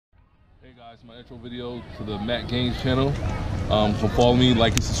Hey guys, my intro video to the Mac Gainz channel. So follow me,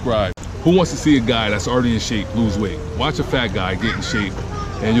 like, and subscribe. Who wants to see a guy that's already in shape lose weight? Watch a fat guy get in shape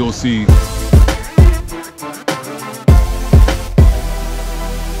and you'll see.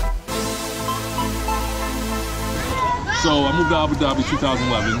 So I moved to Abu Dhabi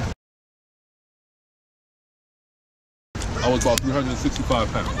 2011. I was about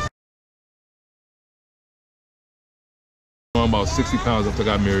 365 pounds. I'm about 60 pounds after I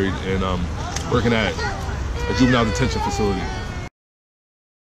got married and working at a juvenile detention facility.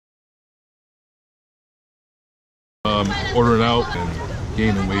 Ordering out and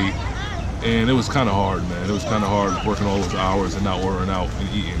gaining weight, and it was kind of hard, man. It was kind of hard working all those hours and not ordering out and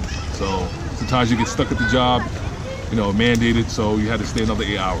eating. So sometimes you get stuck at the job, you know, mandated, so you had to stay another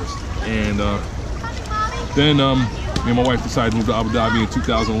 8 hours. And then me and my wife decided to move to Abu Dhabi in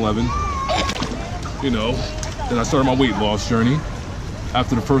 2011. You know, then I started my weight loss journey.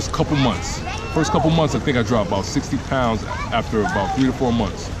 After the first couple months, I think I dropped about 60 pounds after about 3 to 4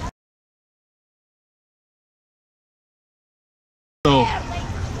 months. So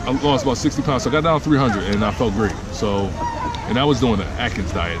I lost about 60 pounds, so I got down to 300 and I felt great. So, and I was doing the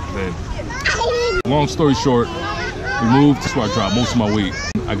Atkins diet then. Long story short, we moved, that's where I dropped most of my weight.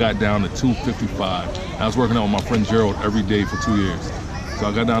 I got down to 255. I was working out with my friend Gerald every day for 2 years. So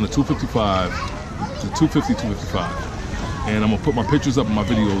I got down to 255, to 250, 255. And I'm gonna put my pictures up and my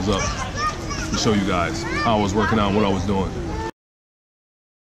videos up to show you guys how I was working out and what I was doing.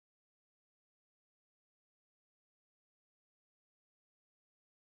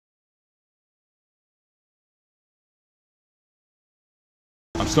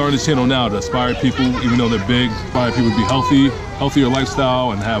 I'm starting this channel now to inspire people, even though they're big, inspire people to be healthy, healthier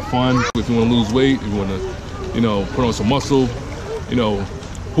lifestyle and have fun. If you want to lose weight, if you want to, you know, put on some muscle, you know,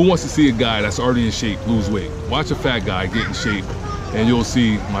 who wants to see a guy that's already in shape lose weight? Watch a fat guy get in shape and you'll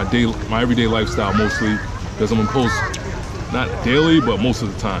see my everyday lifestyle mostly, because I'm gonna post not daily, but most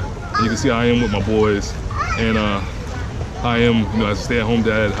of the time. And you can see how I am with my boys, and I am, you know, as a stay-at-home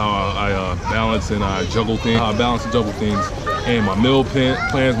dad, how I balance and I juggle things, how I balance and juggle things, and my meal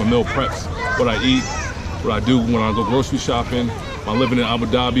plans, my meal preps, what I eat, what I do when I go grocery shopping, my living in Abu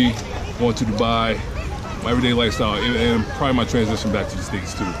Dhabi, going to Dubai, my everyday lifestyle, and probably my transition back to the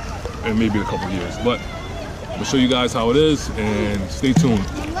States too, and maybe in a couple of years. But I'm gonna show you guys how it is, and stay tuned.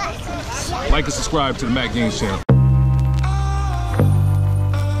 Like and subscribe to the Mac Gainz channel.